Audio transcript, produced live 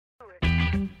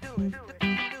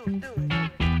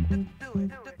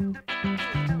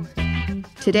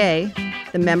Today,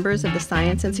 the members of the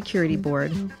Science and Security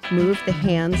Board moved the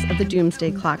hands of the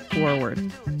doomsday clock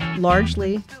forward,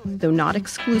 largely, though not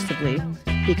exclusively,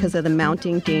 because of the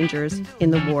mounting dangers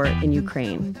in the war in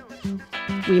Ukraine.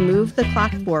 We moved the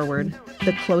clock forward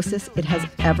the closest it has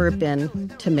ever been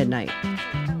to midnight.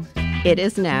 It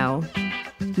is now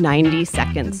 90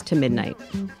 seconds to midnight.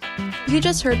 You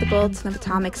just heard the Bulletin of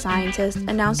Atomic Scientists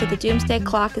announce that the doomsday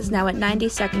clock is now at 90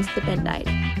 seconds to midnight.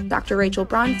 Dr. Rachel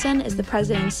Bronson is the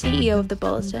president and CEO of the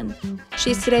Bulletin.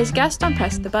 She's today's guest on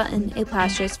Press the Button, a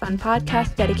Past Year's Fun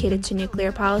podcast dedicated to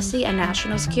nuclear policy and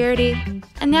national security.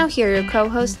 And now here are your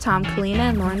co-hosts Tom Collina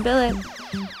and Lauren Billett.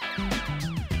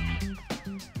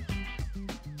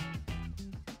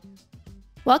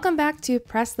 Welcome back to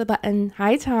Press the Button.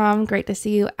 Hi, Tom. Great to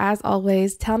see you as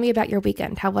always. Tell me about your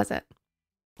weekend. How was it?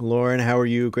 Lauren, how are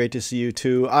you? Great to see you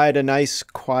too. I had a nice,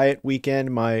 quiet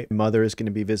weekend. My mother is going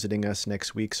to be visiting us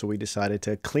next week, so we decided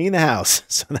to clean the house.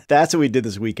 So that's what we did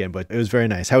this weekend, but it was very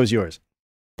nice. How was yours?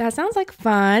 That sounds like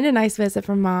fun. A nice visit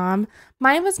from Mom.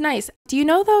 Mine was nice. Do you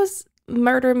know those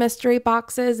murder mystery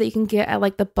boxes that you can get at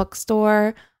like the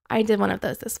bookstore? I did one of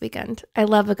those this weekend. I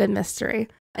love a good mystery.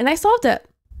 And I solved it.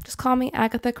 Just call me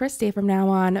Agatha Christie from now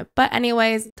on. But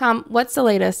anyways, Tom, what's the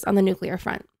latest on the nuclear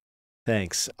front?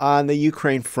 Thanks. On the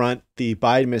Ukraine front, the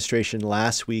Biden administration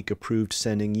last week approved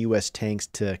sending U.S. tanks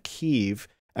to Kyiv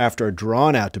after a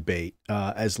drawn-out debate.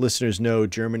 As listeners know,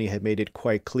 Germany had made it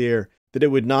quite clear that it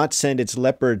would not send its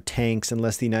Leopard tanks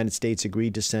unless the United States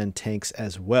agreed to send tanks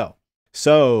as well.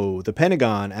 So the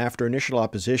Pentagon, after initial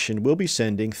opposition, will be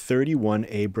sending 31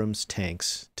 Abrams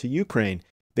tanks to Ukraine.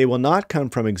 They will not come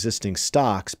from existing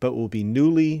stocks, but will be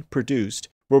newly produced,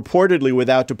 reportedly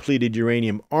without depleted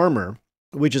uranium armor,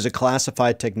 which is a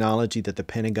classified technology that the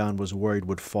Pentagon was worried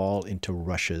would fall into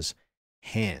Russia's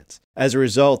hands. As a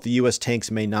result, the U.S. tanks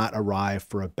may not arrive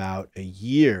for about a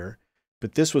year,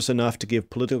 but this was enough to give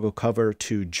political cover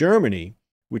to Germany,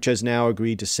 which has now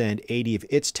agreed to send 80 of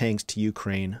its tanks to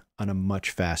Ukraine on a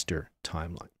much faster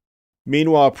timeline.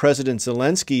 Meanwhile, President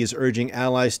Zelensky is urging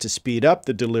allies to speed up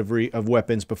the delivery of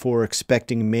weapons before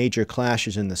expecting major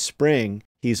clashes in the spring.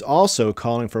 He's also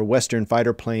calling for Western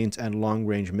fighter planes and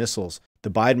long-range missiles. The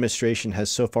Biden administration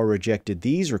has so far rejected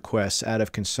these requests out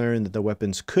of concern that the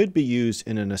weapons could be used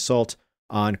in an assault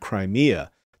on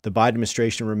Crimea. The Biden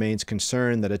administration remains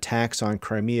concerned that attacks on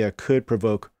Crimea could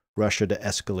provoke Russia to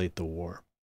escalate the war.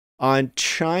 On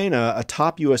China, a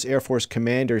top U.S. Air Force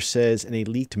commander says in a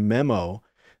leaked memo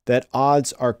that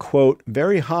odds are, quote,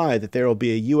 very high that there will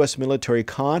be a U.S. military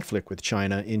conflict with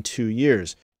China in 2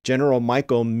 years. General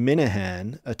Michael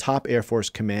Minahan, a top Air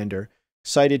Force commander,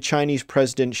 cited Chinese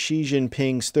President Xi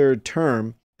Jinping's third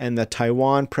term and the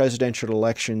Taiwan presidential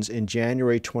elections in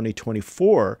January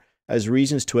 2024 as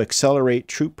reasons to accelerate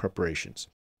troop preparations.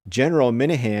 General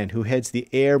Minahan, who heads the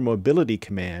Air Mobility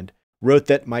Command, wrote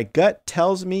that my gut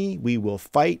tells me we will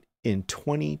fight in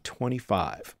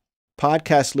 2025.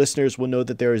 Podcast listeners will know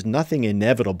that there is nothing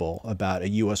inevitable about a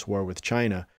U.S. war with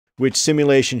China, which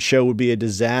simulations show would be a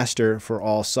disaster for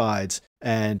all sides.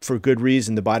 And for good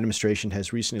reason, the Biden administration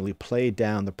has recently played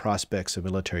down the prospects of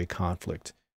military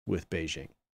conflict with Beijing.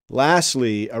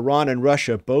 Lastly, Iran and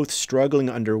Russia, both struggling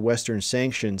under Western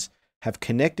sanctions, have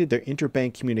connected their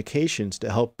interbank communications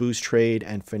to help boost trade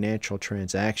and financial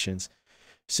transactions.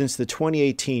 Since the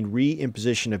 2018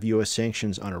 re-imposition of U.S.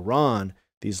 sanctions on Iran,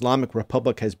 the Islamic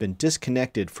Republic has been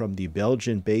disconnected from the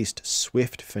Belgian-based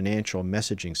SWIFT financial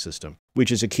messaging system,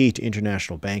 which is a key to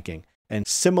international banking. And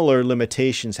similar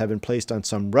limitations have been placed on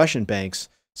some Russian banks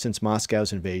since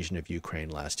Moscow's invasion of Ukraine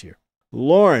last year.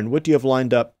 Lauren, what do you have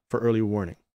lined up for early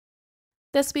warning?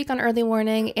 This week on Early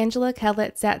Warning, Angela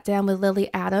Kellett sat down with Lilly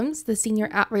Adams, the senior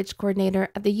outreach coordinator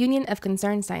at the Union of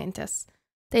Concerned Scientists.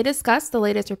 They discussed the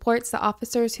latest reports that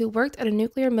officers who worked at a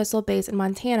nuclear missile base in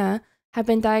Montana have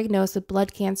been diagnosed with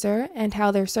blood cancer and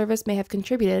how their service may have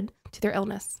contributed to their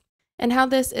illness, and how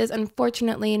this is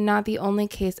unfortunately not the only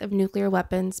case of nuclear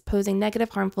weapons posing negative,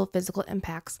 harmful physical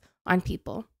impacts on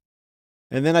people.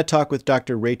 And then I talked with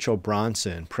Dr. Rachel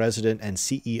Bronson, president and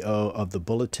CEO of the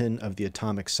Bulletin of the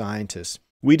Atomic Scientists.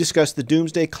 We discussed the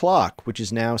doomsday clock, which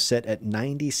is now set at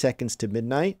 90 seconds to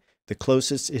midnight, the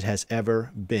closest it has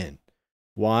ever been.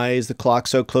 Why is the clock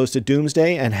so close to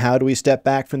doomsday, and how do we step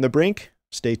back from the brink?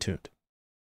 Stay tuned.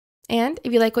 And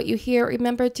if you like what you hear,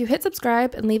 remember to hit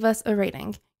subscribe and leave us a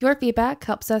rating. Your feedback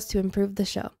helps us to improve the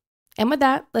show. And with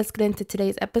that, let's get into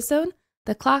today's episode.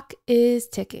 The clock is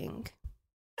ticking.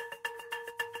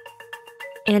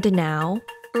 And now,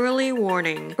 early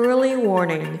warning, early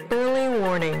warning, early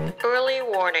warning, early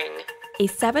warning. a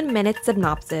 7-minute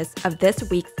synopsis of this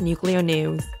week's nuclear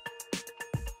news.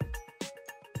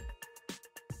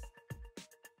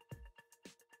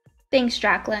 Thanks,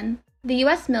 Jacqueline. The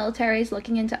U.S. military is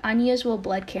looking into unusual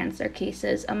blood cancer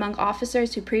cases among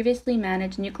officers who previously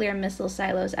managed nuclear missile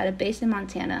silos at a base in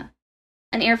Montana,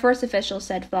 an Air Force official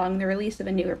said following the release of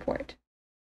a new report.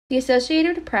 The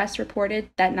Associated Press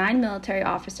reported that 9 military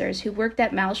officers who worked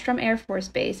at Malmstrom Air Force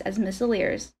Base as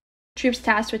missileers, troops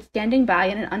tasked with standing by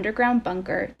in an underground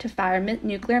bunker to fire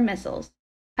nuclear missiles,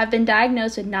 have been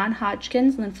diagnosed with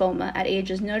non-Hodgkin's lymphoma at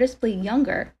ages noticeably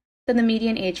younger than the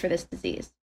median age for this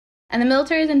disease. And the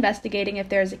military is investigating if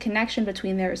there is a connection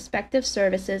between their respective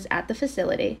services at the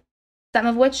facility, some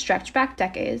of which stretch back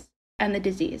decades, and the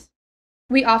disease.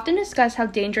 We often discuss how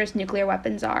dangerous nuclear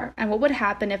weapons are and what would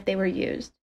happen if they were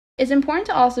used. It's important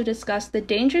to also discuss the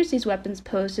dangers these weapons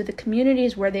pose to the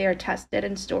communities where they are tested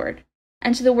and stored,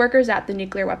 and to the workers at the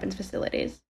nuclear weapons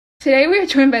facilities. Today we are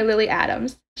joined by Lilly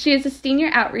Adams. She is a Senior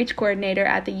Outreach Coordinator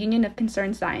at the Union of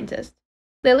Concerned Scientists.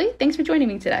 Lilly, thanks for joining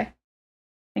me today.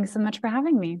 Thanks so much for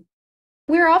having me.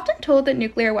 We are often told that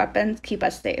nuclear weapons keep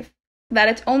us safe, that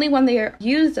it's only when they are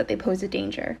used that they pose a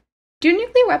danger. Do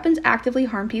nuclear weapons actively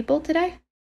harm people today?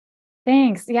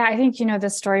 Thanks. Yeah, I think,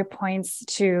 this story points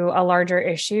to a larger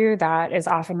issue that is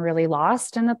often really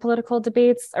lost in the political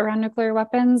debates around nuclear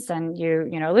weapons. And you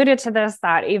alluded to this,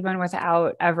 that even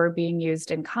without ever being used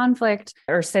in conflict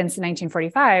or since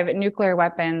 1945, nuclear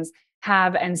weapons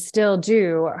have and still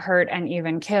do hurt and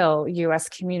even kill U.S.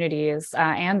 communities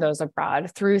and those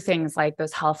abroad through things like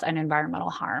those health and environmental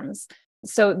harms.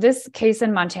 So this case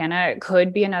in Montana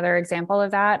could be another example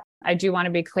of that. I do want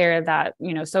to be clear that,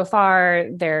 so far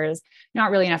there's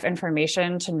not really enough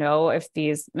information to know if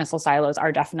these missile silos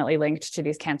are definitely linked to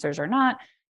these cancers or not.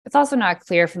 It's also not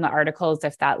clear from the articles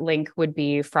if that link would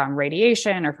be from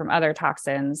radiation or from other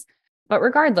toxins. But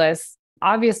regardless,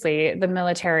 obviously, the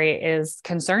military is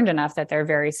concerned enough that they're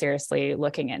very seriously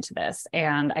looking into this.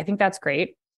 And I think that's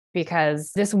great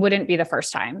because this wouldn't be the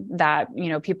first time that,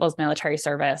 people's military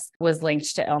service was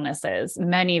linked to illnesses.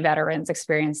 Many veterans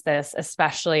experience this,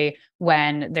 especially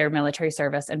when their military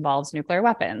service involves nuclear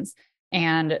weapons.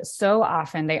 And so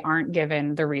often they aren't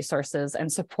given the resources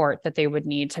and support that they would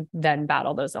need to then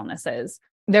battle those illnesses.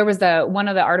 There was one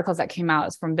of the articles that came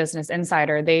out from Business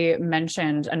Insider. They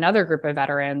mentioned another group of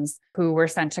veterans who were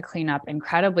sent to clean up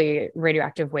incredibly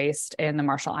radioactive waste in the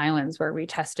Marshall Islands, where we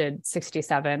tested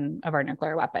 67 of our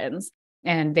nuclear weapons.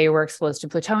 And they were exposed to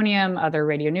plutonium, other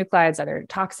radionuclides, other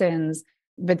toxins,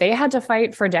 but they had to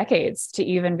fight for decades to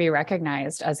even be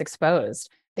recognized as exposed.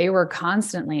 They were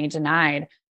constantly denied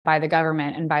by the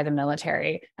government and by the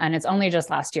military. And it's only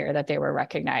just last year that they were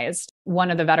recognized.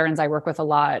 One of the veterans I work with a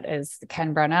lot is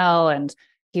Ken Brownell, and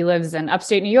he lives in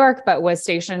upstate New York, but was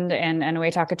stationed in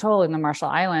Enuitak Atoll in the Marshall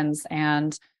Islands.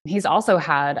 And he's also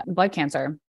had blood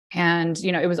cancer. And,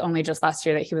 it was only just last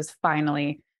year that he was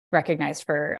finally recognized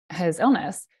for his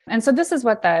illness. And so this is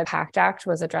what the PACT Act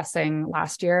was addressing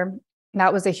last year.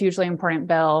 That was a hugely important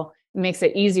bill. It makes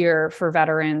it easier for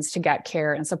veterans to get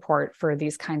care and support for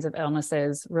these kinds of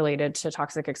illnesses related to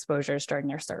toxic exposures during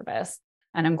their service.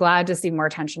 And I'm glad to see more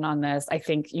attention on this. I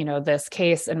think, this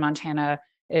case in Montana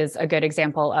is a good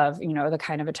example of, the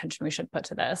kind of attention we should put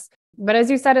to this. But as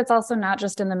you said, it's also not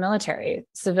just in the military.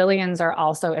 Civilians are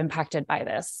also impacted by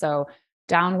this. So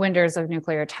downwinders of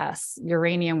nuclear tests,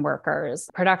 uranium workers,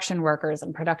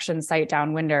 and production site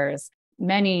downwinders,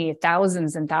 many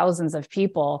thousands and thousands of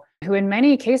people who in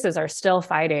many cases are still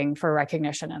fighting for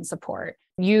recognition and support.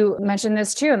 You mentioned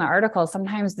this too in the article.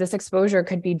 Sometimes this exposure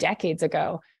could be decades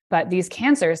ago, but these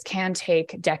cancers can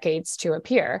take decades to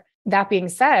appear. That being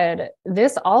said,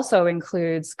 this also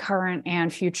includes current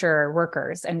and future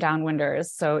workers and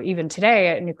downwinders. So even today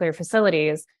at nuclear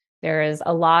facilities, there is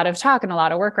a lot of talk and a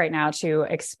lot of work right now to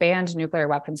expand nuclear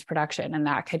weapons production, and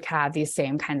that could have these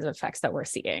same kinds of effects that we're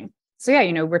seeing. So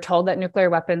yeah, we're told that nuclear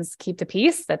weapons keep the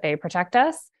peace, that they protect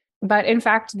us. But in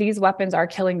fact, these weapons are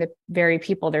killing the very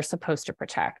people they're supposed to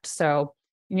protect. So,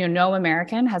 no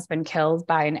American has been killed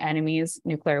by an enemy's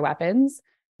nuclear weapons,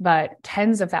 but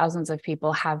tens of thousands of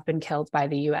people have been killed by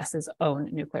the US's own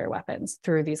nuclear weapons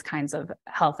through these kinds of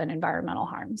health and environmental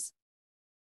harms.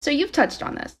 So you've touched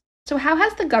on this. So how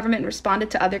has the government responded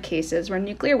to other cases where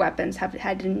nuclear weapons have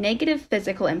had a negative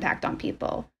physical impact on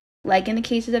people? Like in the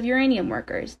cases of uranium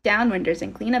workers, downwinders,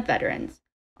 and cleanup veterans,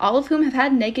 all of whom have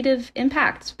had negative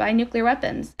impacts by nuclear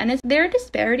weapons. And is there a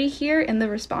disparity here in the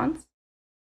response?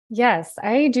 Yes,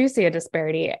 I do see a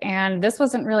disparity. And this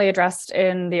wasn't really addressed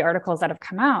in the articles that have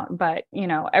come out, but,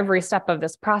 every step of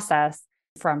this process,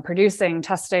 from producing,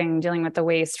 testing, dealing with the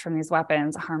waste from these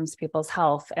weapons, harms people's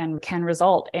health and can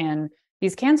result in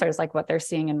these cancers like what they're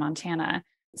seeing in Montana.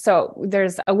 So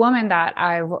there's a woman that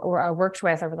I worked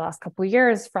with over the last couple of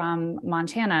years from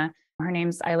Montana. Her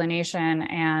name's Isla Nation.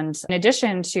 And in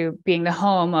addition to being the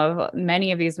home of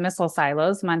many of these missile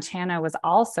silos, Montana was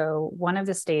also one of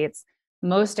the states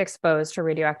most exposed to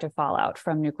radioactive fallout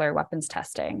from nuclear weapons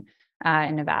testing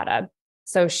in Nevada.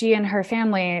 So she and her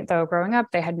family, though growing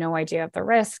up, they had no idea of the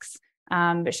risks.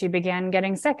 But she began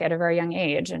getting sick at a very young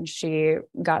age, and she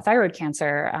got thyroid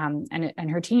cancer in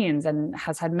her teens and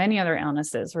has had many other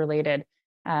illnesses related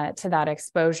to that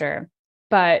exposure.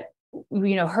 But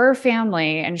her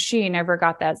family and she never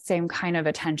got that same kind of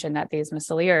attention that these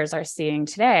missileers are seeing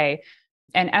today.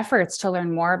 And efforts to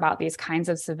learn more about these kinds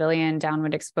of civilian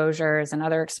downwind exposures and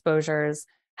other exposures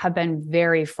have been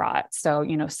very fraught. So,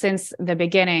 since the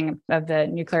beginning of the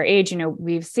nuclear age,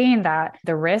 we've seen that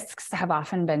the risks have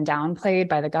often been downplayed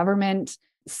by the government.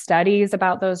 Studies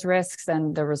about those risks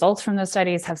and the results from those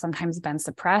studies have sometimes been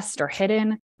suppressed or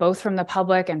hidden, both from the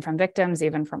public and from victims,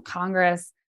 even from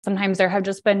Congress. Sometimes there have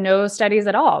just been no studies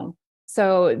at all.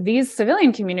 So these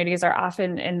civilian communities are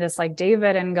often in this like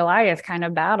David and Goliath kind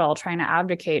of battle, trying to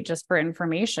advocate just for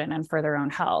information and for their own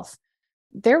health.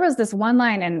 There was this one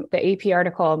line in the AP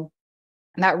article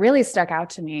that really stuck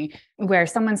out to me, where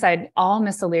someone said all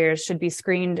missileers should be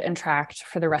screened and tracked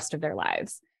for the rest of their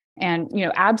lives. And,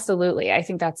 absolutely, I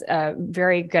think that's a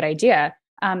very good idea.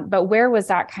 But where was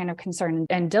that kind of concern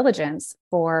and diligence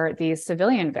for these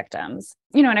civilian victims?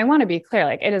 And I want to be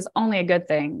clear, it is only a good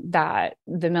thing that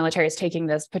the military is taking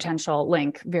this potential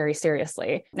link very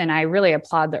seriously. And I really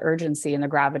applaud the urgency and the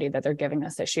gravity that they're giving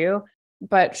this issue.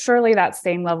 But surely that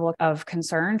same level of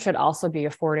concern should also be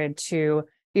afforded to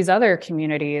these other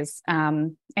communities.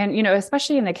 And,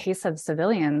 especially in the case of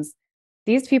civilians,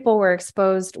 these people were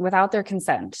exposed without their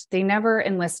consent. They never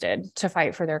enlisted to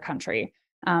fight for their country.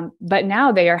 But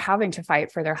now they are having to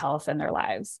fight for their health and their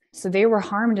lives. So they were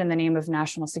harmed in the name of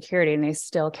national security, and they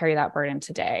still carry that burden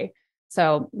today.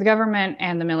 So the government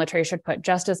and the military should put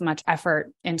just as much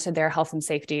effort into their health and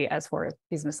safety as for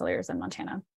these missileers in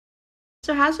Montana.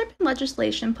 So has there been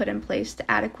legislation put in place to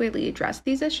adequately address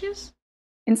these issues?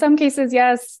 In some cases,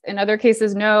 yes. In other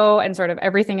cases, no, and sort of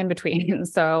everything in between.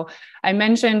 So I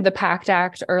mentioned the PACT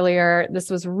Act earlier.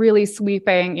 This was really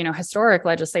sweeping, historic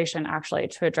legislation actually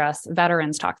to address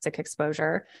veterans' toxic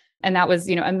exposure. And that was,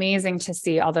 amazing to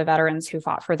see all the veterans who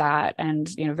fought for that. And,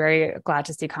 very glad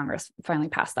to see Congress finally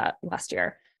pass that last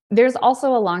year. There's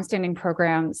also a longstanding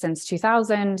program since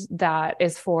 2000 that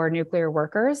is for nuclear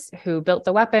workers who built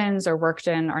the weapons or worked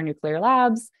in our nuclear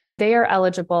labs. They are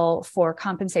eligible for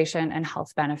compensation and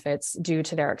health benefits due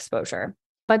to their exposure.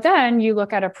 But then you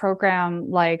look at a program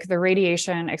like the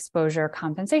Radiation Exposure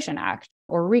Compensation Act,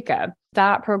 or RECA.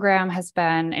 That program has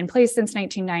been in place since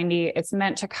 1990. It's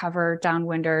meant to cover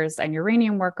downwinders and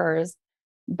uranium workers,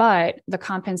 but the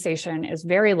compensation is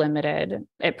very limited.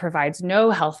 It provides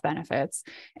no health benefits,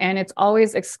 and it's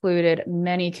always excluded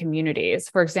many communities.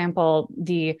 For example,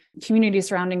 the community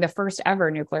surrounding the first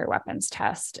ever nuclear weapons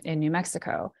test in New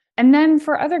Mexico. And then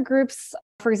for other groups,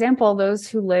 for example, those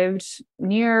who lived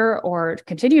near or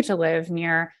continue to live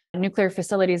near nuclear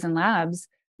facilities and labs,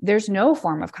 there's no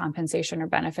form of compensation or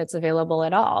benefits available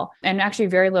at all. And actually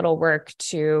very little work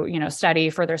to,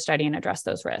 further study and address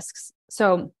those risks.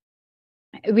 So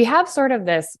we have sort of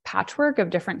this patchwork of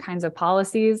different kinds of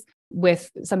policies with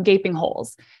some gaping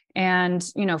holes. And,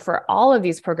 for all of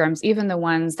these programs, even the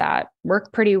ones that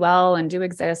work pretty well and do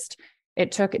exist,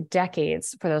 it took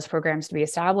decades for those programs to be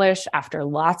established after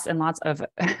lots and lots of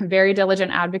very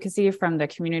diligent advocacy from the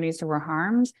communities who were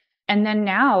harmed. And then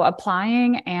now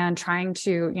applying and trying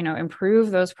to,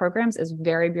 improve those programs is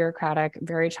very bureaucratic,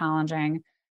 very challenging,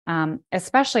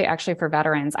 especially actually for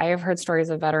veterans. I have heard stories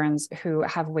of veterans who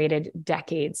have waited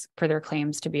decades for their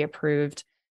claims to be approved.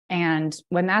 And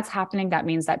when that's happening, that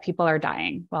means that people are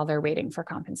dying while they're waiting for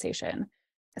compensation.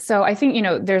 So I think,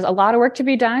 there's a lot of work to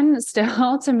be done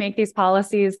still to make these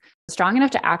policies strong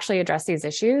enough to actually address these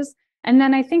issues. And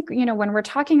then I think, when we're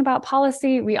talking about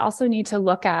policy, we also need to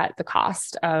look at the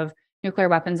cost of nuclear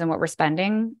weapons and what we're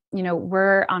spending.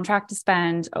 We're on track to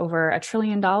spend over $1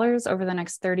 trillion over the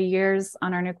next 30 years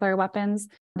on our nuclear weapons,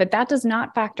 but that does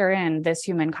not factor in this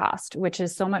human cost, which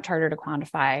is so much harder to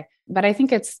quantify. But I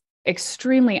think it's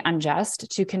extremely unjust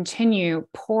to continue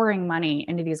pouring money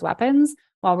into these weapons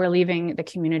while we're leaving the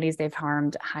communities they've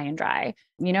harmed high and dry.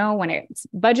 When it's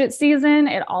budget season,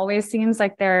 it always seems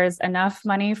like there's enough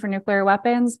money for nuclear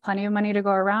weapons, plenty of money to go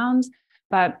around.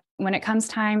 But when it comes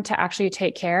time to actually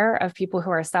take care of people who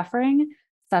are suffering,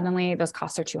 suddenly those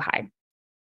costs are too high.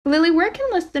 Lilly, where can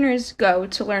listeners go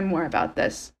to learn more about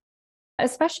this?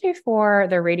 especially for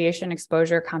the Radiation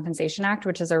Exposure Compensation Act,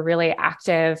 which is a really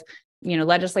active,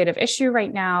 legislative issue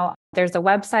right now. There's a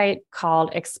website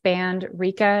called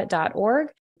expandreca.org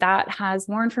that has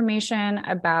more information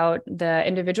about the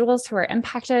individuals who are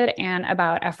impacted and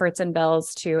about efforts and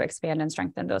bills to expand and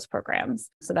strengthen those programs.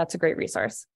 So that's a great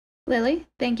resource. Lily,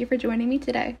 thank you for joining me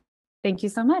today. Thank you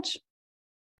so much.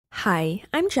 Hi,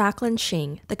 I'm Jacqueline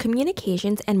Shing, the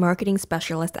Communications and Marketing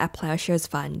Specialist at Plowshares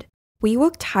Fund. We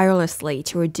work tirelessly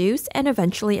to reduce and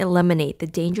eventually eliminate the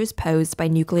dangers posed by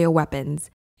nuclear weapons,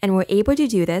 and we're able to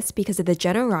do this because of the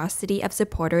generosity of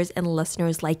supporters and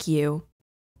listeners like you.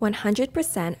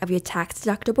 100% of your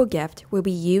tax-deductible gift will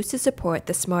be used to support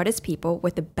the smartest people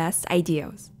with the best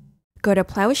ideas. Go to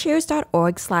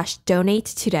plowshares.org/donate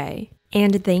today.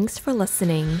 And thanks for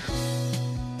listening.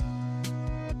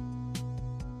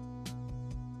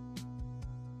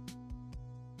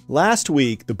 Last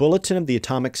week, the Bulletin of the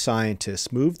Atomic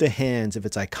Scientists moved the hands of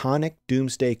its iconic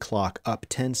doomsday clock up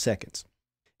 10 seconds.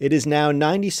 It is now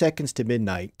 90 seconds to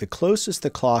midnight, the closest the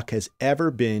clock has ever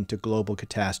been to global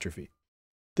catastrophe.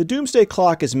 The doomsday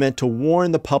clock is meant to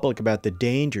warn the public about the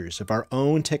dangers of our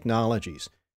own technologies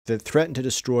that threaten to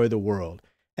destroy the world,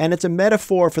 and it's a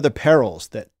metaphor for the perils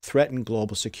that threaten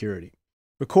global security.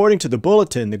 According to the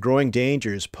Bulletin, the growing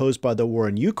dangers posed by the war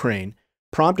in Ukraine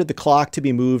prompted the clock to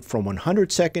be moved from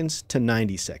 100 seconds to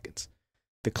 90 seconds.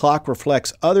 The clock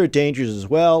reflects other dangers as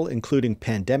well, including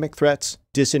pandemic threats,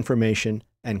 disinformation,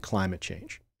 and climate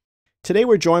change. Today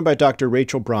we're joined by Dr.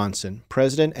 Rachel Bronson,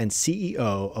 President and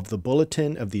CEO of the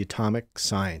Bulletin of the Atomic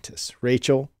Scientists.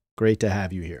 Rachel, great to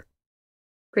have you here.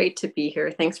 Great to be here.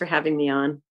 Thanks for having me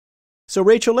on. So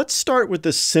Rachel, let's start with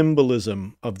the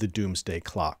symbolism of the doomsday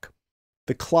clock.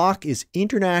 The clock is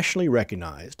internationally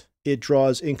recognized. It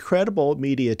draws incredible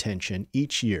media attention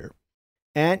each year,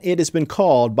 and it has been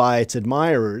called by its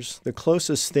admirers the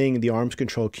closest thing the arms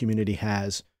control community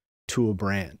has to a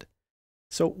brand.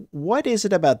 So what is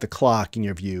it about the clock, in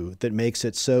your view, that makes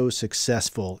it so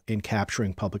successful in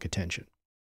capturing public attention?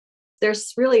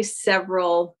 There's really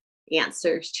several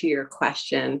answers to your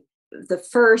question. The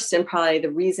first, and probably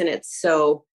the reason it's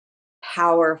so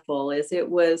powerful, is it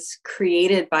was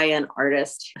created by an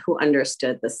artist who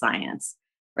understood the science,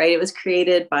 right? It was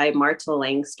created by Marta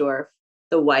Langsdorff,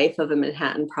 the wife of a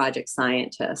Manhattan Project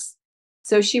scientist.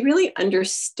 So she really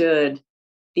understood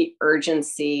the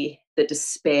urgency, the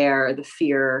despair, the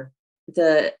fear,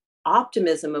 the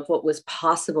optimism of what was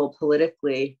possible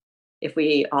politically if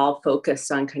we all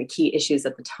focused on kind of key issues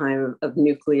at the time of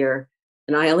nuclear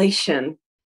annihilation.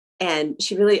 And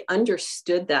she really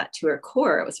understood that to her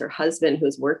core. It was her husband who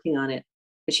was working on it,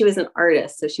 but she was an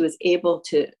artist. So she was able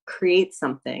to create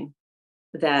something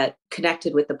that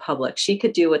connected with the public. She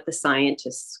could do what the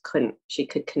scientists couldn't. She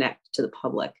could connect to the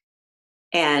public.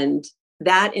 And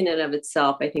that in and of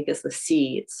itself, I think, is the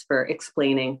seeds for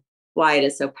explaining why it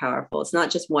is so powerful. It's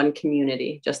not just one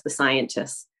community, just the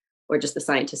scientists, or just the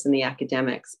scientists and the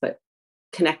academics, but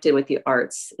connected with the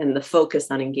arts and the focus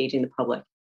on engaging the public.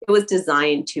 It was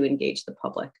designed to engage the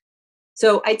public.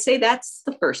 So I'd say that's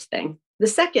the first thing. The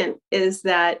second is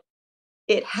that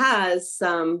it has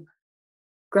some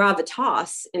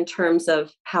gravitas in terms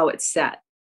of how it's set.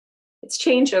 It's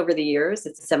changed over the years.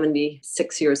 It's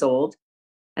 76 years old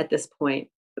at this point,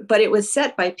 but it was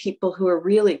set by people who are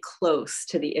really close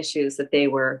to the issues that they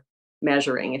were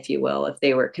measuring, if you will, if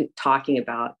they were talking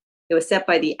about. It was set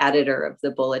by the editor of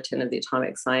the Bulletin of the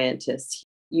Atomic Scientists,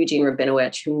 Eugene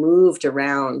Rabinowitz, who moved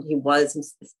around.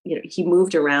 He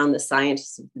moved around the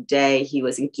scientists of the day. He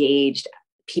was engaged.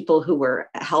 People who were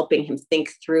helping him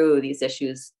think through these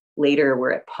issues later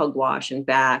were at Pugwash and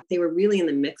back. They were really in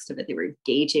the mix of it. They were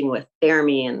engaging with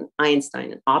Fermi and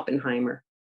Einstein and Oppenheimer.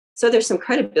 So there's some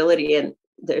credibility, and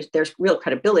there's real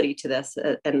credibility to this,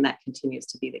 and that continues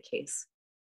to be the case.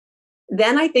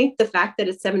 Then I think the fact that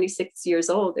it's 76 years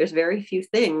old, there's very few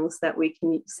things that we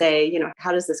can say,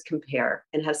 how does this compare,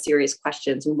 and have serious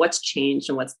questions, and what's changed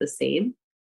and what's the same,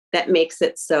 that makes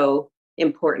it so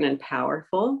important and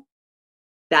powerful.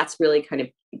 That's really kind of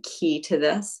key to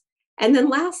this. And then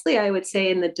lastly, I would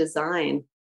say in the design,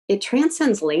 it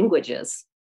transcends languages.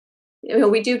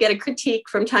 We do get a critique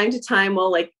from time to time,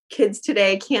 well, like kids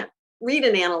today can't read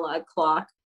an analog clock,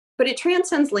 but it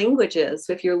transcends languages.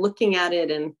 If you're looking at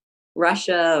it in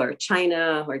Russia or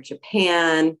China or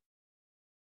Japan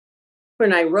or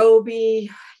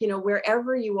Nairobi,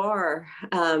 wherever you are,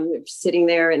 sitting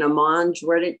there in Amman,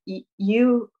 Jordan,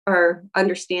 you are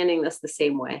understanding this the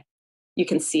same way. You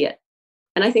can see it.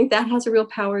 And I think that has a real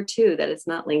power too, that it's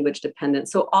not language dependent.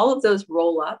 So all of those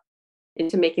roll up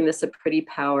into making this a pretty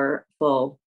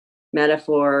powerful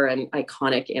metaphor and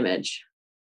iconic image.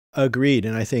 Agreed.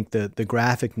 And I think the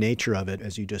graphic nature of it,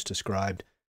 as you just described,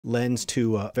 lends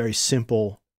to a very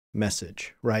simple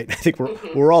message, right? I think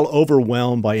we're all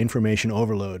overwhelmed by information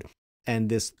overload. And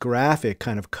this graphic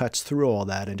kind of cuts through all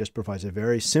that and just provides a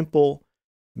very simple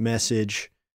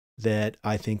message that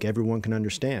I think everyone can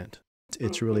understand.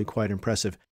 It's really quite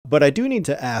impressive. But I do need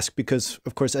to ask, because,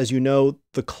 of course, as you know,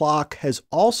 the clock has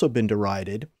also been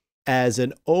derided as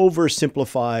an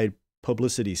oversimplified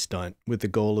publicity stunt with the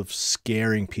goal of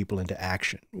scaring people into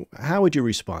action. How would you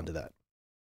respond to that?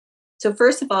 So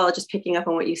first of all, just picking up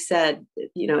on what you said, and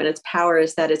its power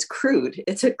is that it's crude.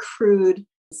 It's a crude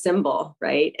symbol,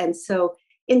 right? And so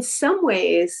in some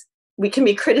ways, we can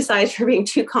be criticized for being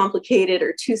too complicated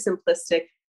or too simplistic.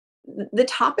 The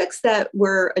topics that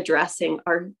we're addressing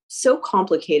are so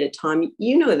complicated, Tom.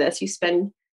 You know this. You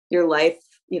spend your life,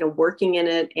 working in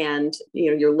it, and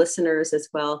your listeners as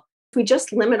well. If we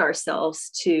just limit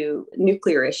ourselves to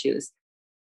nuclear issues,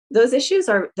 those issues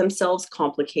are themselves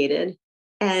complicated,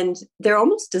 and they're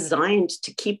almost designed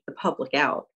to keep the public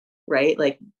out, right?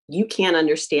 Like, you can't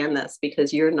understand this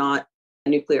because you're not a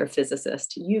nuclear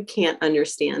physicist. You can't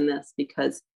understand this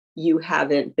because you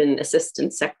haven't been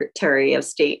Assistant Secretary of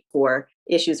State for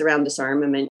issues around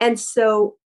disarmament. And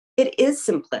so it is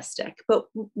simplistic. But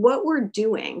what we're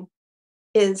doing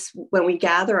is, when we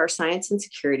gather our Science and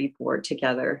Security Board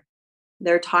together,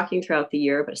 they're talking throughout the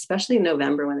year, but especially in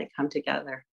November when they come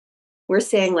together, we're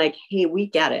saying, like, hey, we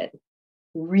get it.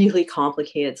 Really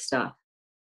complicated stuff.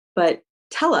 But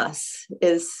tell us,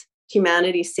 is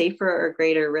humanity safer or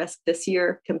greater risk this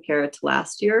year compared to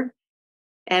last year?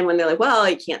 And when they're like, well,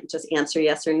 you can't just answer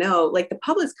yes or no, like, the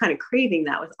public's kind of craving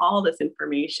that with all this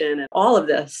information and all of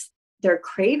this. They're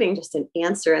craving just an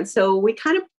answer. And so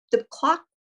the clock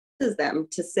is them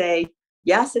to say,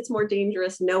 yes, it's more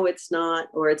dangerous. No, it's not.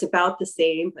 Or it's about the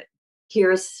same, but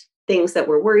here's things that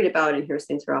we're worried about, and here's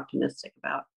things we're optimistic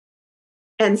about.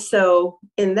 And so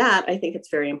in that, I think it's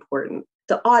very important.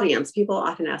 The audience, people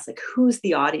often ask, like, who's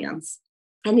the audience?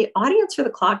 And the audience for the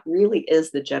clock really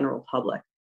is the general public.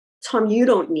 Tom, you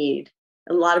don't need,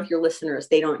 a lot of your listeners,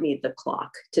 they don't need the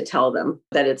clock to tell them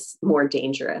that it's more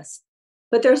dangerous.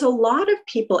 But there's a lot of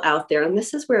people out there, and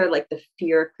this is where, like, the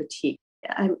fear critique,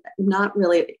 I'm not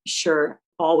really sure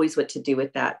always what to do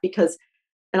with that, because,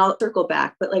 and I'll circle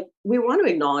back, but, like, we want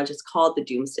to acknowledge it's called the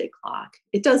doomsday clock.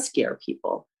 It does scare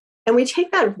people. And we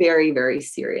take that very, very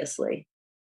seriously,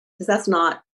 because that's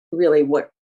not really what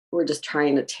we're just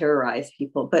trying to terrorize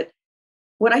people. But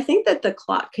what I think that the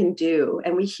clock can do,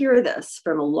 and we hear this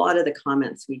from a lot of the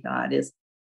comments we got, is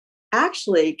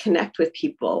actually connect with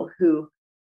people who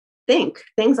think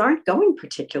things aren't going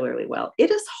particularly well. It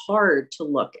is hard to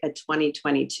look at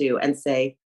 2022 and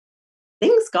say,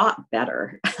 things got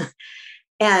better.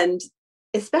 And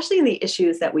especially in the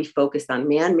issues that we focused on,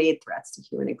 man-made threats to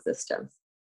human existence.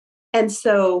 And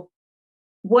so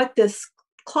what this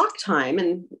clock time,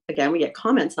 and again, we get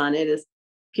comments on it, is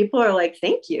people are like,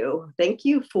 thank you. Thank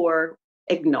you for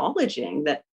acknowledging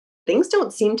that things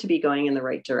don't seem to be going in the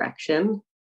right direction.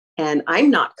 And I'm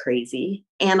not crazy,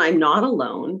 and I'm not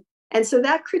alone. And so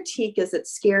that critique is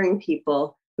it's scaring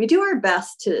people. We do our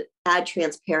best to add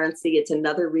transparency. It's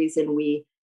another reason we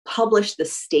publish the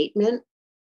statement.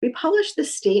 We publish the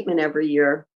statement every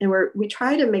year, and we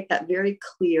try to make that very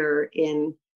clear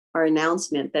in our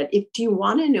announcement that do you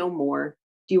want to know more?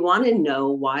 Do you want to know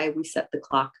why we set the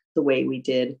clock the way we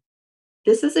did?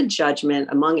 This is a judgment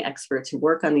among experts who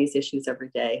work on these issues every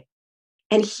day.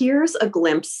 And here's a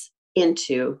glimpse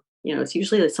into, it's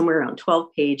usually somewhere around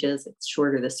 12 pages. It's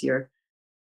shorter this year.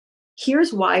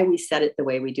 Here's why we set it the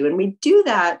way we do. And we do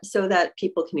that so that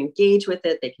people can engage with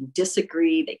it. They can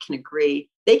disagree. They can agree.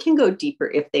 They can go deeper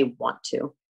if they want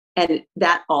to. And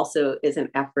that also is an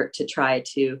effort to try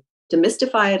to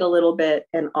demystify it a little bit.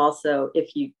 And also,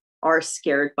 if you are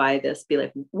scared by this, be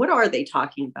like, what are they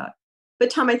talking about? But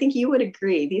Tom, I think you would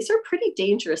agree, these are pretty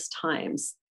dangerous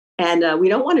times. And we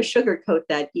don't want to sugarcoat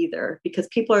that either, because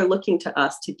people are looking to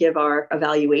us to give our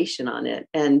evaluation on it.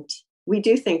 And we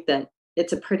do think that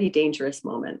it's a pretty dangerous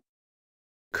moment.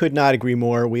 Could not agree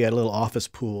more. We had a little office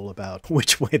pool about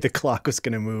which way the clock was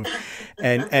going to move,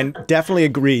 and definitely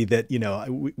agree that,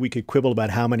 we could quibble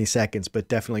about how many seconds, but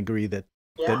definitely agree that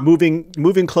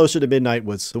moving closer to midnight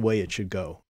was the way it should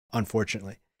go,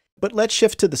 unfortunately. But let's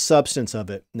shift to the substance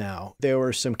of it now. There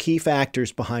were some key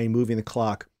factors behind moving the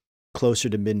clock closer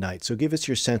to midnight. So give us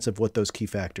your sense of what those key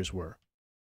factors were.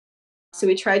 So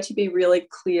we tried to be really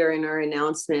clear in our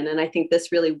announcement. And I think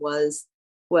this really was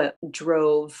what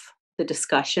drove the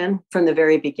discussion from the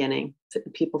very beginning.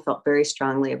 People felt very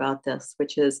strongly about this,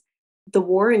 which is the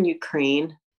war in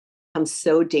Ukraine becomes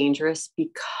so dangerous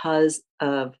because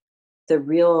of the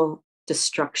real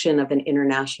destruction of an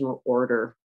international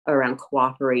order around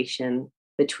cooperation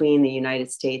between the United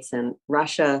States and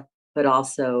Russia, but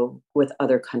also with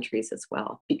other countries as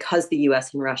well. Because the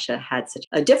US and Russia had such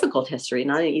a difficult history,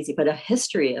 not an easy, but a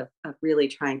history of really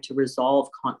trying to resolve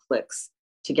conflicts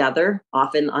together,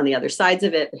 often on the other sides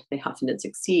of it. They often didn't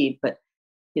succeed, but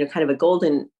kind of a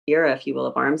golden era, if you will,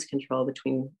 of arms control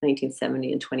between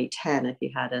 1970 and 2010, if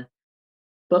you had a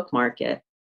bookmark it.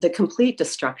 The complete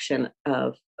destruction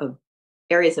of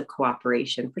areas of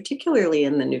cooperation, particularly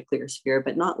in the nuclear sphere,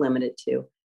 but not limited to,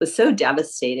 was so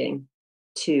devastating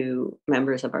to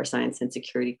members of our Science and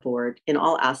Security Board in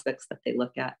all aspects that they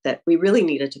look at, that we really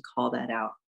needed to call that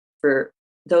out. For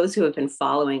those who have been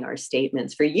following our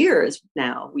statements for years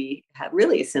now, we have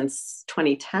really since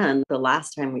 2010, the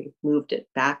last time we moved it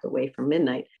back away from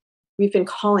midnight, we've been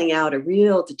calling out a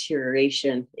real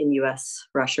deterioration in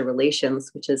US-Russia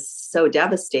relations, which is so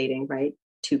devastating, right?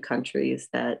 Two countries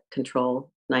that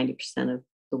control 90% of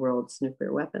the world's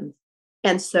nuclear weapons.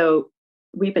 And so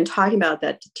we've been talking about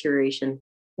that deterioration.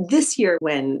 This year,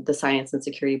 when the Science and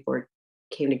Security Board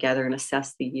came together and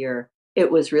assessed the year,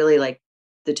 it was really like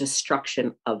the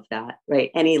destruction of that,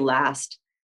 right? Any last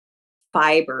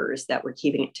fibers that were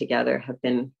keeping it together have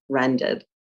been rended.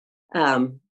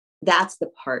 That's the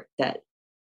part that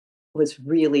was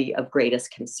really of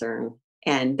greatest concern.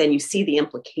 And then you see the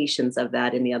implications of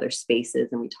that in the other spaces.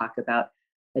 And we talk about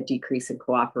a decrease in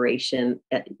cooperation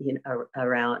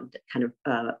around kind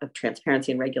of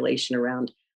transparency and regulation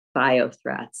around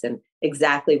biothreats. And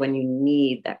exactly when you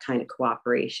need that kind of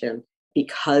cooperation,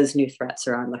 because new threats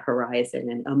are on the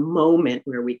horizon and a moment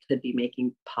where we could be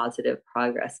making positive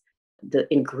progress, the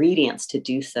ingredients to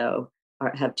do so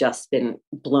have just been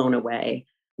blown away.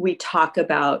 We talk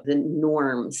about the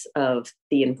norms of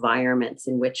the environments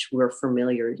in which we're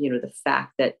familiar, the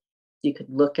fact that you could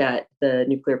look at the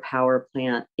nuclear power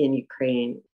plant in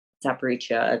Ukraine,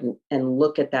 Zaporizhzhia, and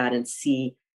look at that and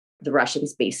see the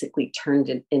Russians basically turned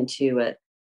it into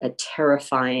a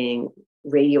terrifying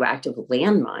radioactive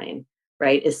landmine,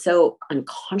 right, is so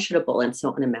unconscionable and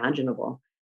so unimaginable.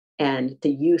 And the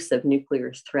use of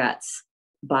nuclear threats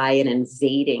by an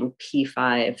invading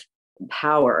P5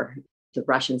 power, the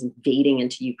Russians invading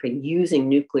into Ukraine, using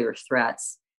nuclear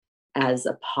threats as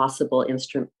a possible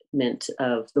instrument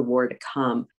of the war to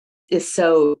come, is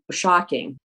so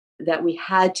shocking that we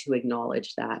had to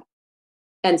acknowledge that.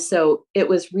 And so it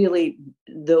was really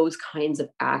those kinds of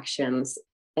actions.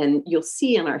 And you'll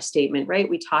see in our statement, right,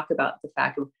 we talk about the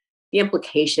fact of the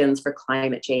implications for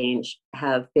climate change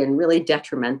have been really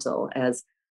detrimental as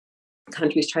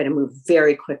countries try to move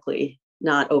very quickly,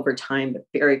 not over time, but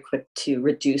very quick, to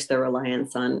reduce their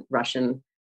reliance on Russian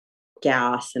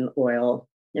gas and oil,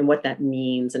 and what that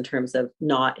means in terms of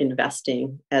not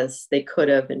investing as they could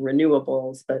have in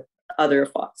renewables, but other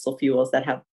fossil fuels that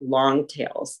have long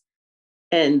tails.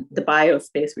 And the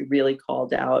biospace we really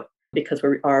called out because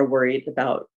we are worried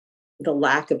about the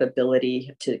lack of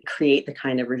ability to create the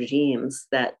kind of regimes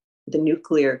that the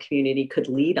nuclear community could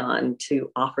lead on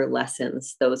to offer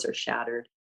lessons. Those are shattered.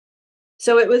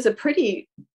 So it was a pretty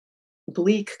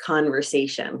bleak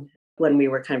conversation when we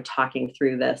were kind of talking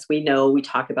through this. We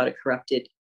talk about a corrupted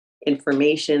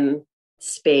information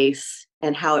space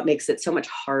and how it makes it so much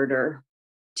harder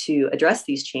to address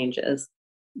these changes.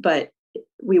 But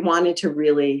we wanted to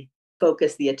really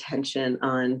focus the attention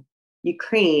on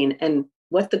Ukraine and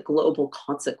what the global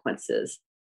consequences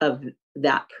of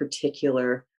that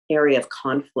particular area of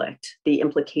conflict, the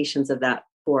implications of that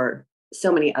for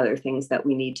so many other things that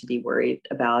we need to be worried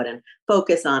about and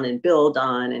focus on and build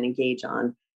on and engage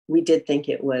on. We did think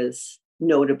it was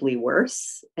notably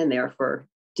worse, and therefore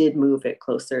did move it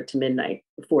closer to midnight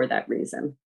for that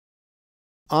reason.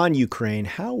 On Ukraine,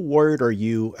 how worried are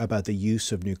you about the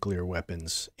use of nuclear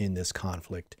weapons in this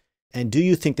conflict? And do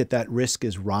you think that risk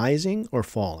is rising or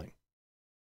falling?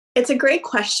 It's a great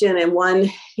question, and one,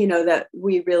 that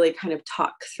we really kind of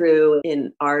talk through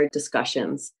in our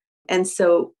discussions. And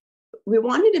so we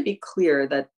wanted to be clear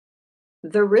that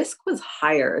the risk was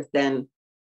higher than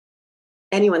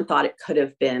anyone thought it could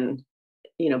have been,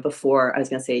 before, I was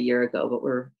going to say a year ago, but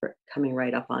we're coming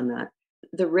right up on that.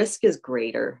 The risk is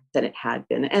greater than it had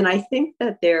been. And I think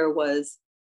that there was,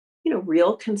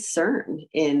 real concern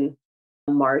in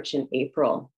March and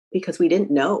April because we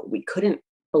didn't know. We couldn't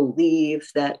believe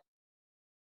that,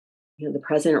 the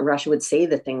president of Russia would say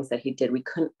the things that he did. We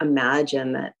couldn't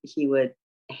imagine that he would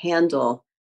handle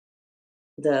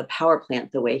the power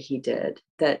plant the way he did,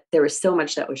 that there was so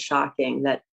much that was shocking,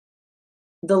 that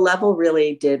the level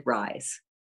really did rise.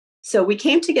 So we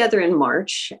came together in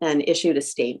March and issued a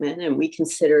statement, and we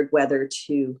considered whether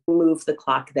to move the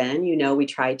clock then. We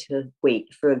tried to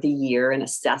wait for the year and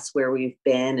assess where we've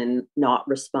been and not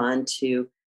respond to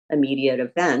immediate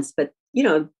events. But,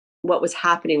 what was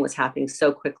happening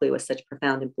so quickly with such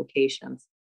profound implications.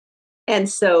 And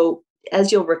so,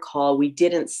 as you'll recall, we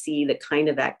didn't see the kind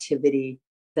of activity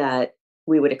that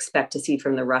we would expect to see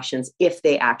from the Russians if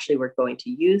they actually were going to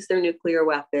use their nuclear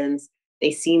weapons. They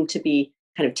seemed to be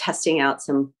kind of testing out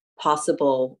some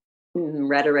possible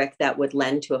rhetoric that would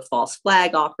lend to a false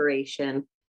flag operation.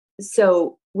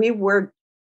 So we were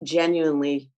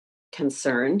genuinely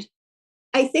concerned.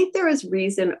 I think there is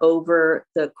reason over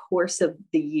the course of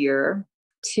the year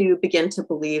to begin to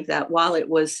believe that while it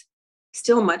was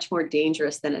still much more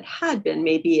dangerous than it had been,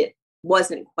 maybe it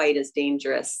wasn't quite as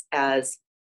dangerous as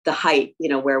the height,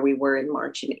 where we were in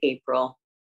March and April.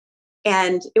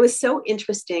 And it was so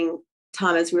interesting,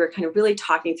 Tom, as we were kind of really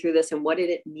talking through this and what did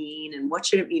it mean and what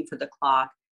should it mean for the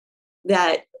clock,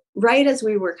 that right as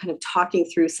we were kind of talking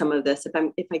through some of this, if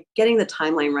I'm getting the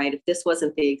timeline right, if this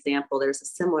wasn't the example, there's a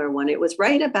similar one. It was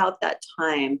right about that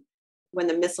time when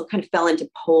the missile kind of fell into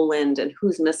Poland and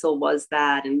whose missile was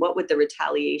that and what would the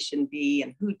retaliation be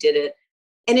and who did it.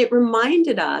 And it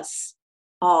reminded us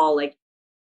all like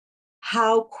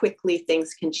how quickly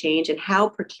things can change and how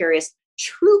precarious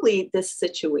truly this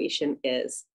situation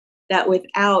is, that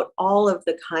without all of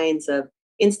the kinds of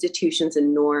institutions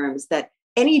and norms, that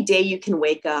any day you can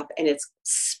wake up and it's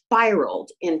spiraled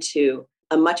into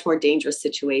a much more dangerous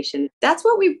situation. That's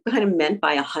what we kind of meant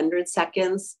by 100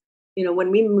 seconds. When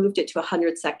we moved it to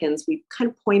 100 seconds, we kind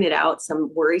of pointed out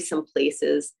some worrisome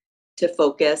places to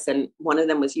focus. And one of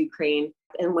them was Ukraine.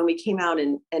 And when we came out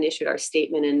and issued our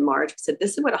statement in March, we said,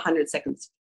 this is what 100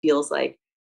 seconds feels like.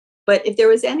 But if there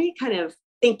was any kind of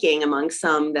thinking among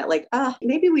some that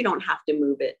maybe we don't have to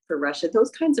move it for Russia,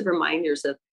 those kinds of reminders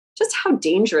of just how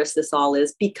dangerous this all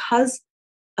is because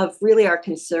of really our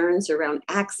concerns around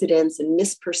accidents and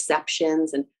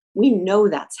misperceptions. And we know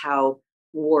that's how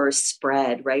wars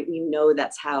spread, right? We know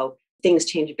that's how things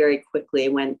change very quickly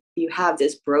when you have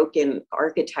this broken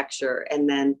architecture and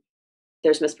then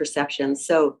there's misperceptions.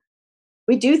 So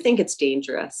we do think it's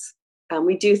dangerous.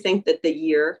 We do think that the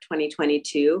year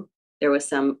 2022, there was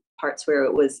some parts where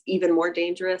it was even more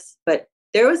dangerous, but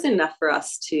there was enough for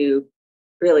us to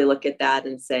really look at that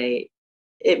and say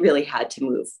it really had to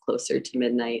move closer to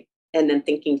midnight. And then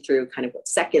thinking through kind of what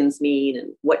seconds mean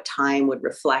and what time would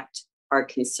reflect our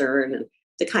concern and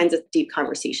the kinds of deep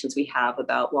conversations we have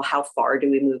about, well, how far do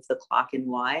we move the clock and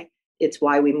why? It's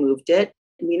why we moved it.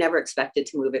 And we never expected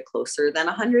to move it closer than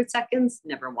 100 seconds,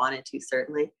 never wanted to,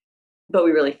 certainly. But we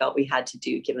really felt we had to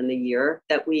do, given the year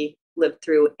that we lived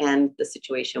through and the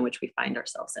situation in which we find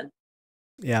ourselves in.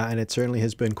 Yeah, and it certainly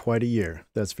has been quite a year,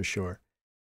 that's for sure.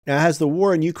 Now, has the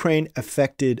war in Ukraine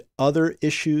affected other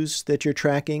issues that you're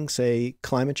tracking, say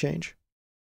climate change?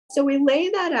 So we lay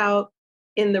that out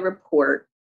in the report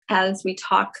as we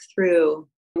talk through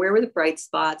where were the bright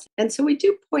spots. And so we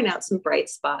do point out some bright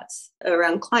spots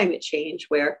around climate change,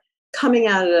 where coming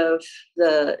out of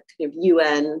the kind of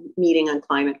UN meeting on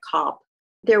climate COP,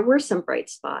 there were some bright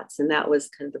spots. And that was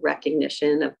kind of the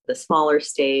recognition of the smaller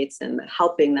states and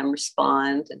helping them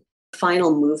respond, and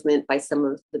final movement by some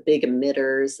of the big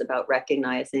emitters about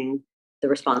recognizing the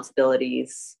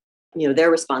responsibilities,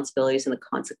 their responsibilities and the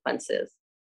consequences.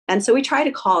 And so we try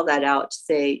to call that out to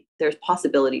say there's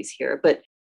possibilities here, but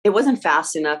it wasn't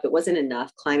fast enough. It wasn't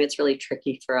enough. Climate's really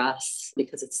tricky for us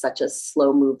because it's such a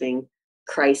slow moving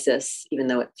crisis, even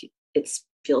though it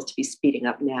feels to be speeding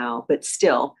up now, but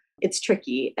still it's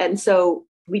tricky. And so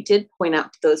we did point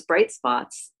out those bright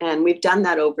spots, and we've done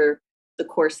that over the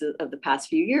course of the past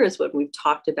few years when we've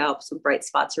talked about some bright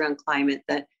spots around climate,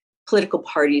 that political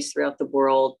parties throughout the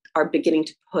world are beginning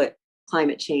to put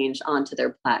climate change onto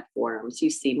their platforms. You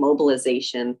see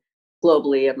mobilization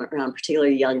globally around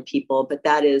particularly young people, but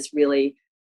that is really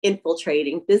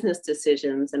infiltrating business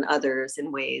decisions and others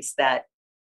in ways that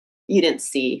you didn't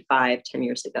see 5-10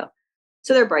 years ago.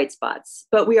 So they're bright spots,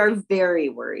 but we are very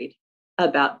worried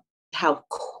about how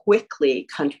quickly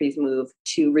countries move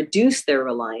to reduce their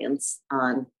reliance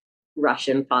on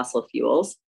Russian fossil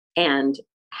fuels, and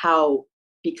how,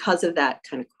 because of that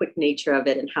kind of quick nature of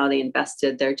it and how they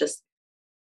invested, they're just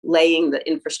laying the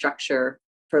infrastructure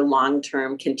for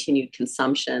long-term continued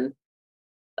consumption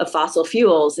of fossil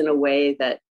fuels in a way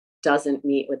that doesn't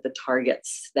meet with the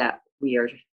targets that we are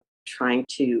trying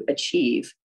to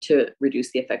achieve to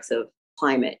reduce the effects of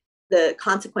climate. The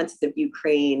consequences of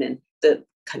Ukraine and the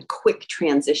kind of quick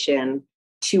transition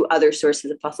to other sources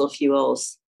of fossil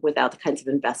fuels without the kinds of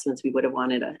investments we would have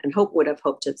wanted to, and would have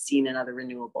hoped to have seen in other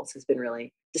renewables has been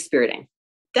really dispiriting.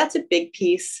 That's a big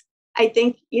piece. I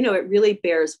think, it really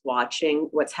bears watching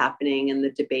what's happening in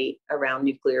the debate around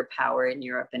nuclear power in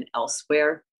Europe and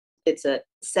elsewhere. It's a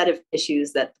set of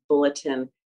issues that the Bulletin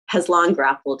has long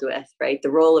grappled with, right? The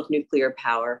role of nuclear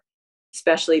power,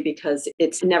 especially because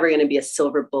it's never going to be a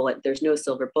silver bullet. There's no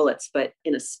silver bullets, but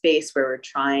in a space where we're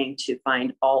trying to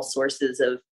find all sources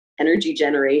of energy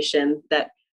generation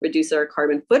that reduce our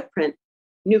carbon footprint,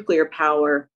 nuclear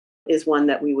power is one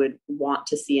that we would want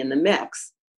to see in the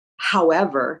mix.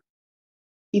 However,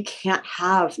 you can't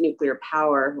have nuclear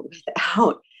power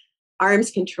without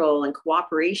arms control and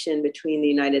cooperation between the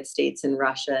United States and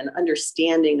Russia, and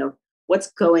understanding of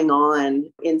what's going on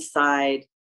inside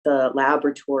the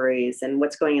laboratories and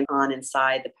what's going on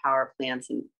inside the power plants,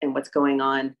 and what's going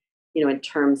on, in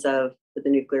terms of the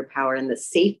nuclear power and the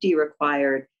safety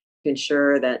required to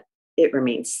ensure that it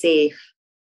remains safe.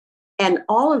 And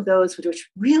all of those which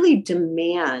really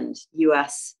demand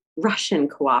US-Russian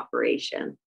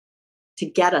cooperation to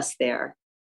get us there.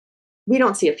 We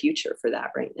don't see a future for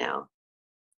that right now.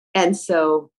 And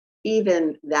so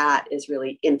even that is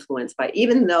really influenced by,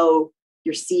 even though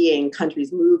you're seeing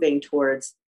countries moving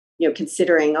towards,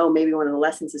 considering, maybe one of the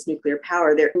lessons is nuclear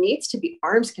power, there needs to be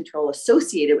arms control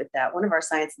associated with that. One of our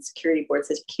science and security boards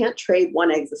says you can't trade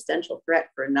one existential threat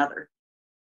for another.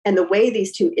 And the way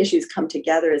these two issues come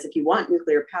together is, if you want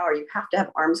nuclear power, you have to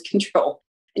have arms control,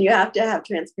 and you have to have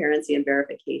transparency and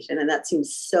verification. And that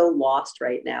seems so lost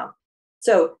right now.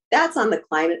 So that's on the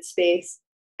climate space.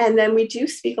 And then we do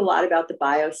speak a lot about the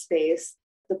biospace.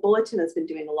 The Bulletin has been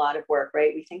doing a lot of work,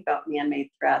 right? We think about man-made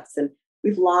threats, and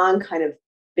we've long kind of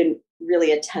been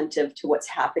really attentive to what's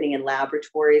happening in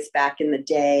laboratories back in the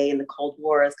day in the Cold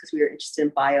War, because we were interested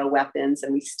in bioweapons,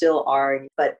 and we still are.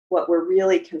 But what we're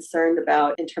really concerned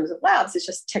about in terms of labs is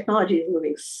just technology is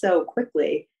moving so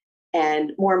quickly,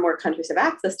 and more countries have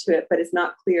access to it, but it's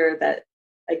not clear that,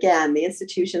 again, the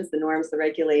institutions, the norms, the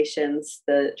regulations,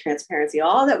 the transparency,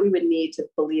 all that we would need to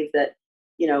believe that,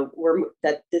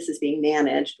 that this is being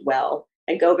managed well.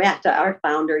 And go back to our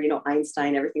founder,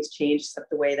 Einstein, everything's changed except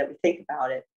the way that we think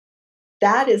about it.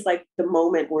 That is like the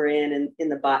moment we're in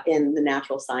the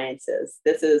natural sciences.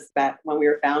 This is back when we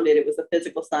were founded, it was the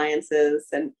physical sciences,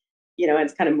 and,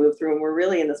 it's kind of moved through, and we're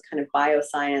really in this kind of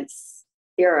bioscience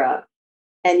era.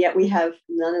 And yet we have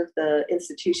none of the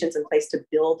institutions in place to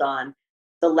build on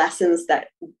the lessons that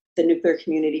the nuclear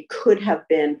community could have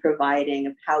been providing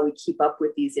of how we keep up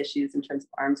with these issues in terms of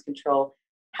arms control.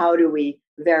 How do we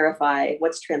verify?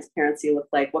 What's transparency look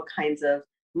like? What kinds of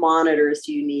monitors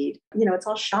do you need? It's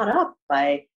all shot up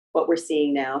by what we're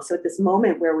seeing now. So at this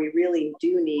moment where we really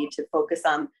do need to focus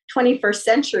on 21st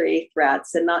century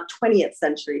threats and not 20th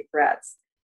century threats,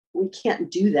 we can't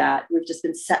do that. We've just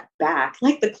been set back,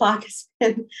 like the clock has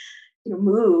been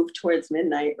moved towards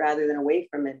midnight rather than away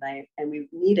from midnight. And we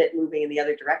need it moving in the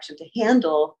other direction to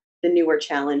handle the newer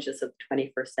challenges of the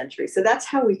 21st century. So that's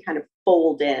how we kind of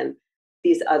fold in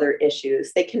these other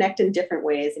issues. They connect in different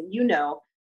ways. And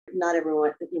not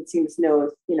everyone, it seems,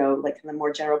 knows, like in the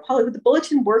more general public, but the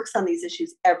Bulletin works on these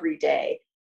issues every day.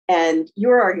 And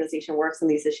your organization works on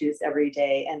these issues every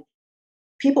day. And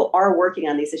people are working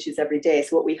on these issues every day.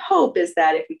 So what we hope is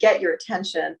that if we get your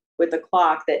attention with the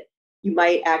clock, that you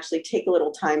might actually take a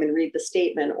little time and read the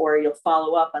statement, or you'll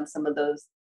follow up on some of those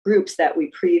groups that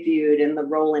we previewed in the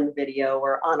Roland video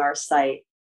or on our site.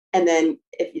 And then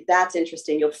if that's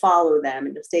interesting, you'll follow them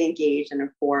and you'll stay engaged and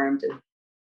informed and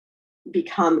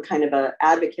become kind of an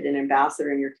advocate and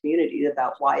ambassador in your community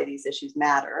about why these issues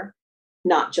matter,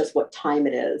 not just what time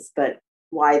it is, but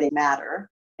why they matter.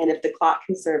 And if the clock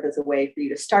can serve as a way for you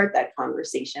to start that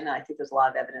conversation, and I think there's a lot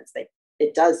of evidence that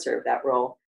it does serve that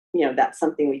role, that's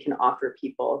something we can offer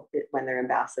people when they're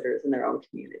ambassadors in their own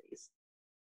communities.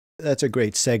 That's a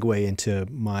great segue into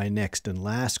my next and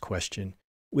last question,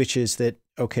 which is that,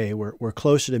 okay, we're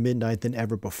closer to midnight than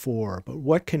ever before, but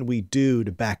what can we do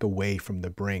to back away from the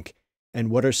brink? And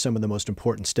what are some of the most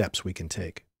important steps we can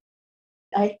take?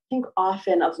 I think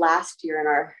often of last year in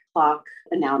our clock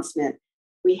announcement,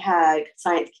 we had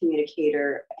science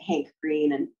communicator Hank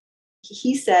Green, and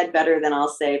he said better than I'll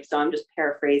say, so I'm just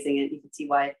paraphrasing it. You can see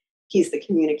why he's the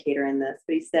communicator in this.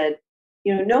 But he said,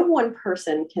 no one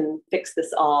person can fix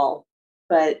this all,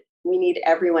 but we need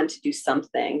everyone to do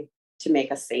something to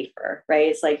make us safer, right?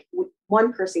 It's like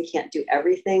one person can't do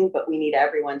everything, but we need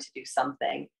everyone to do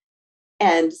something.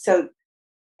 And so,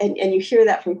 and you hear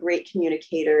that from great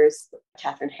communicators.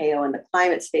 Catherine Hale in the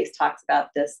climate space talks about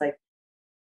this, like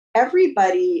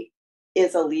everybody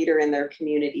is a leader in their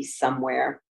community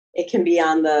somewhere. It can be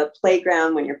on the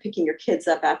playground when you're picking your kids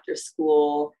up after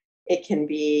school. It can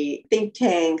be think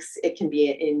tanks. It can be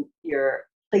in your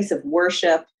place of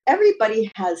worship.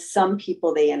 Everybody has some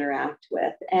people they interact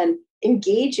with, and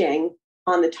engaging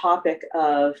on the topic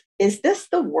of, is this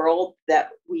the world that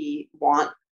we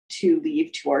want to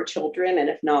leave to our children? And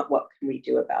if not, what can we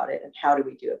do about it? And how do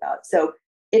we do about it? So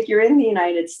if you're in the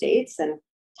United States, and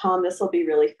Tom, this will be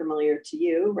really familiar to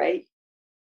you, right?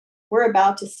 We're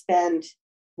about to spend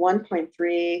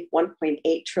 $1.3,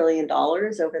 $1.8 trillion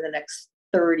over the next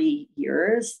 30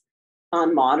 years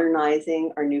on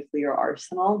modernizing our nuclear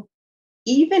arsenal.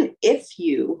 Even if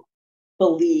you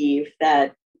believe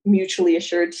that mutually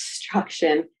assured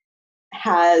destruction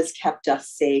has kept us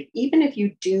safe, even if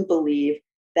you do believe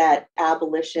that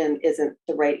abolition isn't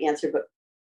the right answer, but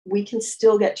we can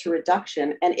still get to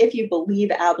reduction. And if you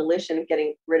believe abolition,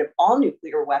 getting rid of all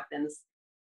nuclear weapons,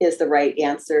 is the right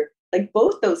answer, like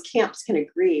both those camps can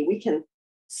agree, we can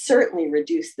certainly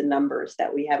reduce the numbers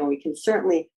that we have, and we can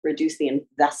certainly reduce the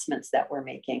investments that we're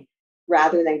making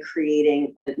rather than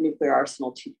creating the nuclear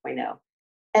arsenal 2.0.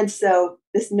 And so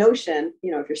this notion,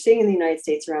 if you're seeing in the United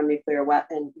States around nuclear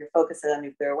weapon, you're focused on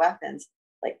nuclear weapons,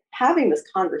 like having this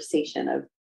conversation of,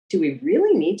 do we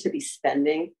really need to be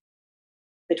spending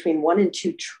between $1 and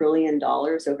 $2 trillion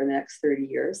over the next 30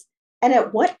 years? And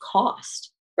at what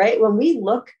cost, right? When we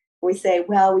say,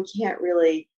 well, we can't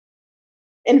really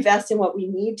invest in what we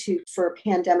need to for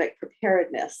pandemic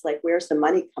preparedness, like where's the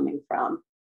money coming from?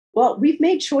 Well, we've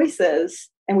made choices,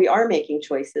 and we are making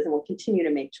choices, and we'll continue to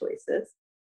make choices,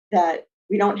 that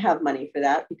we don't have money for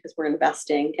that because we're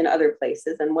investing in other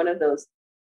places. And one of those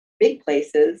big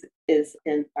places is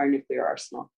in our nuclear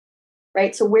arsenal,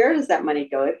 right? So where does that money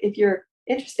go? If you're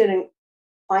interested in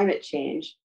climate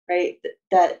change, right,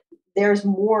 that there's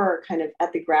more kind of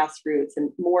at the grassroots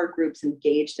and more groups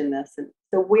engaged in this. And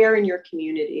so where in your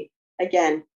community,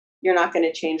 again, you're not going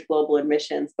to change global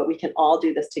emissions, but we can all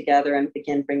do this together and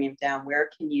begin bringing down. Where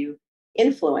can you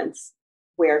influence?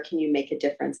 Where can you make a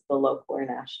difference at the local or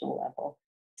national level?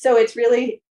 So it's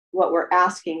really what we're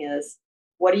asking is,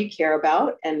 what do you care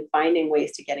about? And finding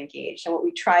ways to get engaged. And what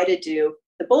we try to do,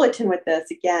 the bulletin with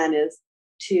this, again, is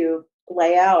to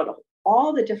lay out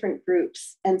all the different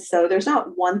groups. And so there's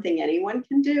not one thing anyone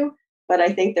can do, but I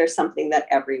think there's something that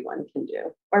everyone can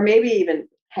do. Or maybe even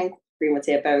Hank Green would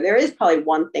say it better. There is probably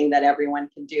one thing that everyone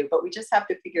can do, but we just have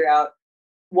to figure out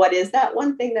what is that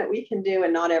one thing that we can do,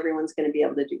 and not everyone's going to be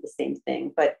able to do the same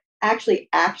thing. But actually,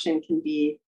 action can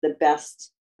be the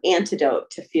best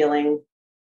antidote to feeling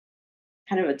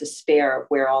kind of a despair of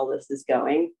where all this is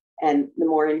going. And the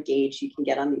more engaged you can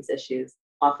get on these issues,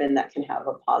 often that can have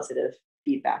a positive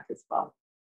feedback as well.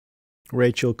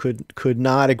 Rachel, could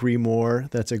not agree more.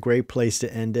 That's a great place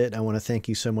to end it. I want to thank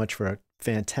you so much for a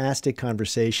fantastic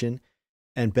conversation,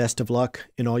 and best of luck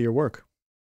in all your work.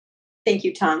 Thank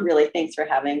you, Tom. Really, thanks for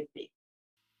having me.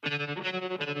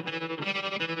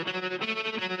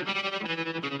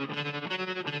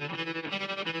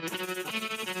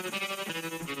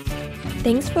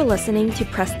 Thanks for listening to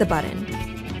Press the Button.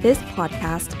 This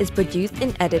podcast is produced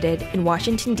and edited in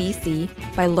Washington, D.C.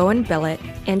 by Lauren Billett,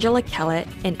 Angela Kellett,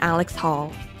 and Alex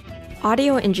Hall.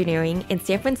 Audio engineering in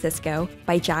San Francisco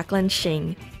by Jacqueline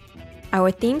Shing. Our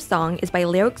theme song is by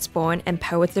Lyrics Born and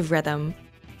Poets of Rhythm,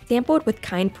 sampled with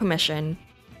kind permission.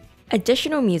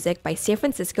 Additional music by San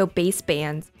Francisco-based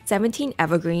bands 17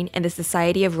 Evergreen and the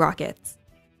Society of Rockets.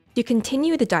 To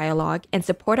continue the dialogue and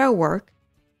support our work,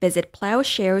 visit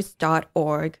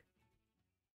plowshares.org.